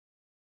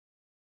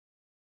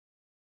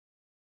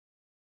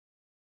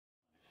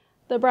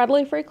The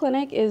Bradley Free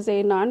Clinic is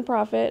a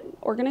nonprofit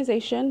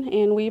organization,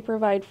 and we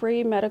provide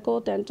free medical,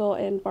 dental,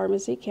 and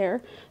pharmacy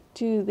care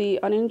to the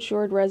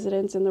uninsured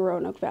residents in the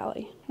Roanoke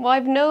Valley. Well,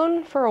 I've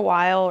known for a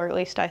while, or at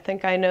least I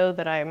think I know,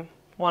 that I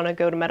want to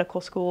go to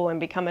medical school and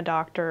become a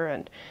doctor,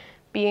 and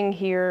being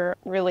here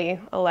really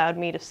allowed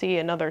me to see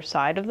another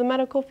side of the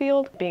medical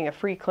field. Being a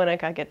free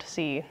clinic, I get to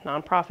see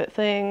nonprofit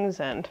things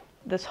and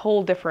this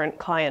whole different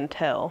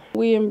clientele.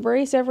 We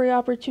embrace every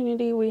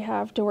opportunity we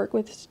have to work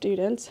with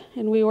students,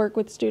 and we work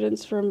with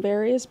students from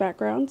various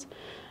backgrounds,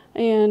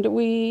 and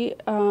we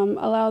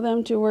allow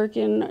them to work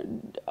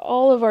in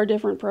all of our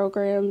different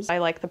programs. I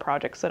like the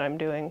projects that I'm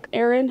doing.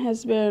 Erin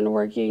has been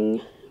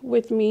working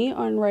with me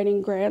on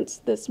writing grants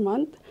this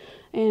month,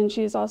 and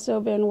she's also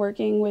been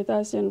working with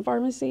us in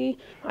pharmacy.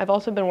 I've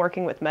also been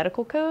working with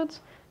medical codes,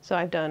 so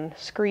I've done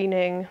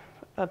screening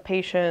of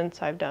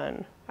patients, I've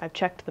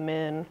checked them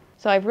in.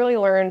 So I've really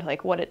learned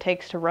what it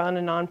takes to run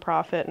a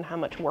nonprofit and how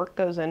much work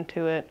goes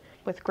into it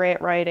with grant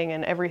writing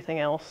and everything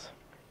else,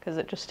 because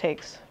it just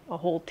takes a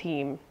whole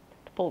team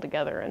to pull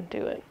together and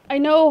do it. I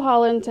know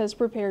Hollins has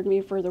prepared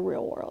me for the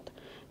real world,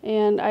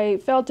 and I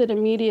felt it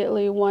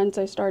immediately once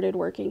I started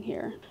working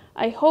here.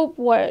 I hope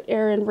what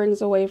Erin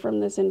brings away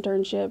from this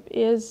internship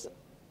is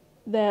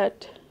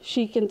that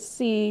she can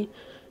see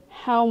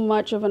how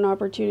much of an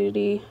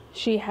opportunity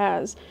she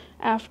has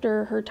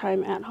after her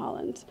time at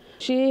Hollins.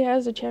 She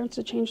has a chance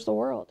to change the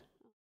world.